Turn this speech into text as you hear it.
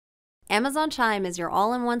Amazon Chime is your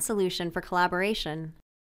all-in-one solution for collaboration.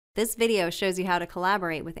 This video shows you how to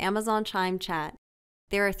collaborate with Amazon Chime Chat.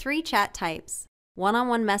 There are 3 chat types: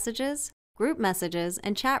 one-on-one messages, group messages,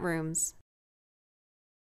 and chat rooms.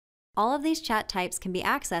 All of these chat types can be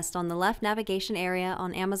accessed on the left navigation area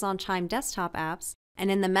on Amazon Chime desktop apps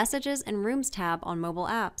and in the Messages and Rooms tab on mobile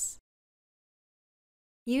apps.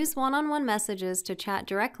 Use one-on-one messages to chat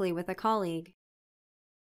directly with a colleague.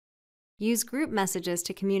 Use group messages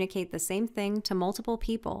to communicate the same thing to multiple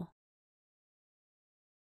people.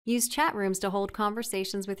 Use chat rooms to hold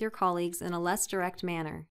conversations with your colleagues in a less direct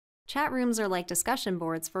manner. Chat rooms are like discussion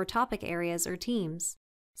boards for topic areas or teams.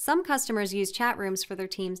 Some customers use chat rooms for their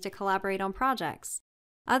teams to collaborate on projects.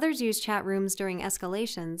 Others use chat rooms during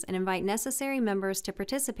escalations and invite necessary members to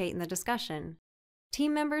participate in the discussion.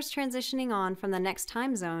 Team members transitioning on from the next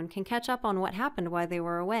time zone can catch up on what happened while they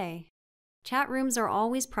were away. Chat rooms are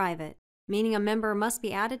always private, meaning a member must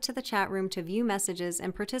be added to the chat room to view messages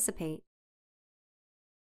and participate.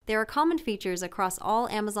 There are common features across all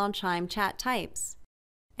Amazon Chime chat types.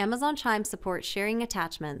 Amazon Chime supports sharing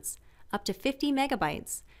attachments, up to 50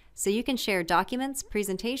 megabytes, so you can share documents,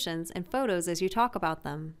 presentations, and photos as you talk about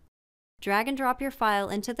them. Drag and drop your file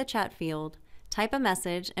into the chat field, type a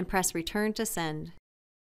message, and press Return to send.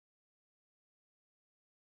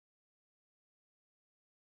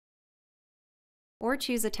 Or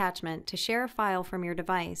choose Attachment to share a file from your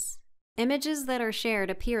device. Images that are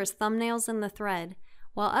shared appear as thumbnails in the thread,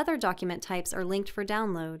 while other document types are linked for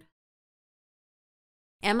download.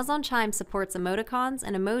 Amazon Chime supports emoticons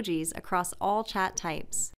and emojis across all chat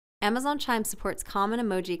types. Amazon Chime supports common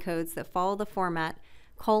emoji codes that follow the format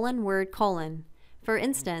 :word:. For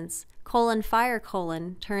instance, :fire: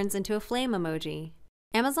 turns into a flame emoji.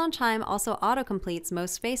 Amazon Chime also autocompletes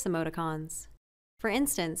most face emoticons. For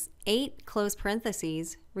instance, 8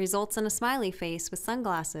 results in a smiley face with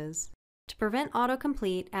sunglasses. To prevent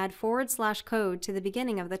autocomplete, add /code to the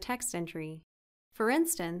beginning of the text entry. For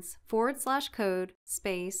instance, /code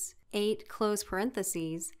space 8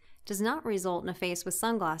 does not result in a face with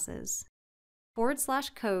sunglasses.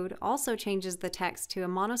 /code also changes the text to a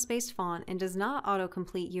monospaced font and does not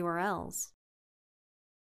autocomplete URLs.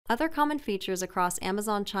 Other common features across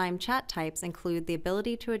Amazon Chime chat types include the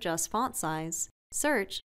ability to adjust font size,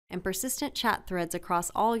 search, and persistent chat threads across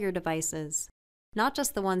all your devices, not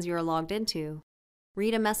just the ones you are logged into.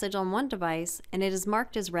 Read a message on one device, and it is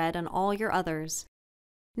marked as read on all your others.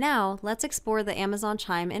 Now, let's explore the Amazon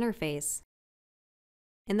Chime interface.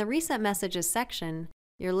 In the Recent Messages section,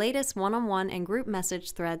 your latest one-on-one and group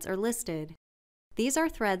message threads are listed. These are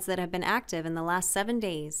threads that have been active in the last 7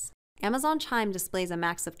 days. Amazon Chime displays a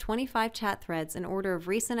max of 25 chat threads in order of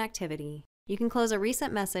recent activity. You can close a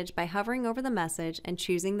recent message by hovering over the message and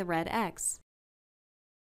choosing the red X.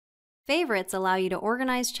 Favorites allow you to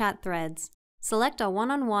organize chat threads. Select a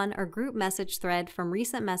one-on-one or group message thread from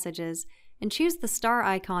recent messages and choose the star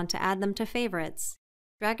icon to add them to favorites.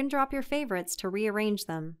 Drag and drop your favorites to rearrange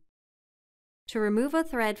them. To remove a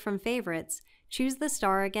thread from favorites, choose the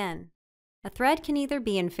star again. A thread can either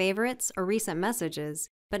be in favorites or recent messages,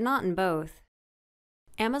 but not in both.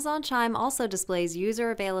 Amazon Chime also displays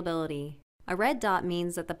user availability. A red dot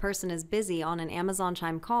means that the person is busy on an Amazon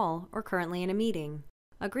Chime call or currently in a meeting.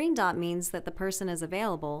 A green dot means that the person is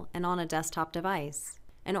available and on a desktop device.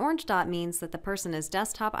 An orange dot means that the person is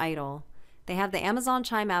desktop idle. They have the Amazon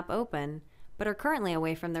Chime app open, but are currently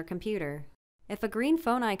away from their computer. If a green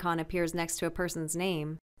phone icon appears next to a person's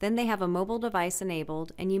name, then they have a mobile device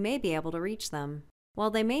enabled and you may be able to reach them. While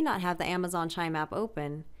they may not have the Amazon Chime app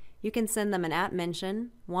open, you can send them an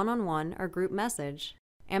 @mention, one-on-one, or group message.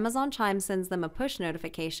 Amazon Chime sends them a push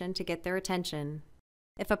notification to get their attention.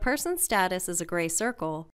 If a person's status is a gray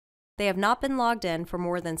circle, they have not been logged in for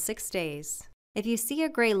more than 6 days. If you see a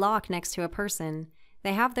gray lock next to a person,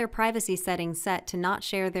 they have their privacy settings set to not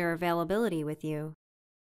share their availability with you.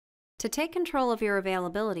 To take control of your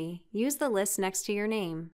availability, use the list next to your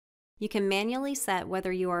name. You can manually set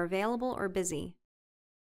whether you are available or busy.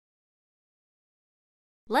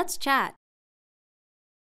 Let's chat.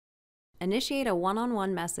 Initiate a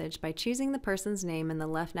one-on-one message by choosing the person's name in the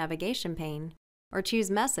left navigation pane, or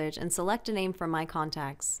choose Message and select a name from My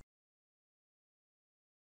Contacts.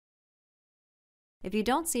 If you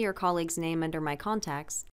don't see your colleague's name under My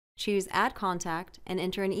Contacts, choose Add Contact and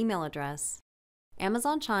enter an email address.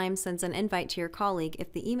 Amazon Chime sends an invite to your colleague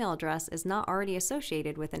if the email address is not already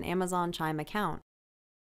associated with an Amazon Chime account.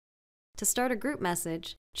 To start a group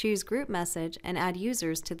message, choose Group Message and add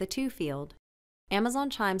users to the To field. Amazon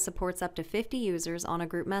Chime supports up to 50 users on a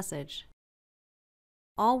group message.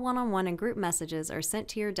 All one-on-one and group messages are sent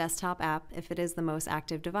to your desktop app if it is the most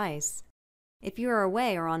active device. If you are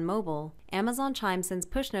away or on mobile, Amazon Chime sends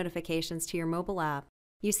push notifications to your mobile app.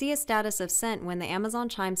 You see a status of sent when the Amazon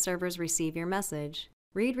Chime servers receive your message.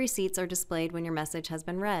 Read receipts are displayed when your message has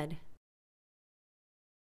been read.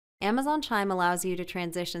 Amazon Chime allows you to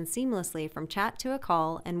transition seamlessly from chat to a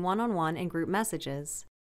call and one-on-one and group messages.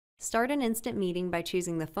 Start an instant meeting by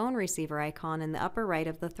choosing the phone receiver icon in the upper right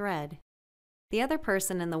of the thread. The other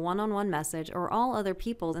person in the one-on-one message or all other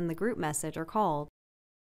people in the group message are called.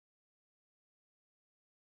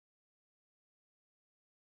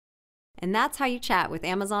 And that's how you chat with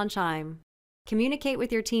Amazon Chime. Communicate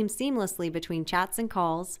with your team seamlessly between chats and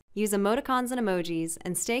calls, use emoticons and emojis,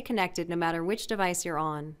 and stay connected no matter which device you're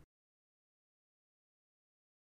on.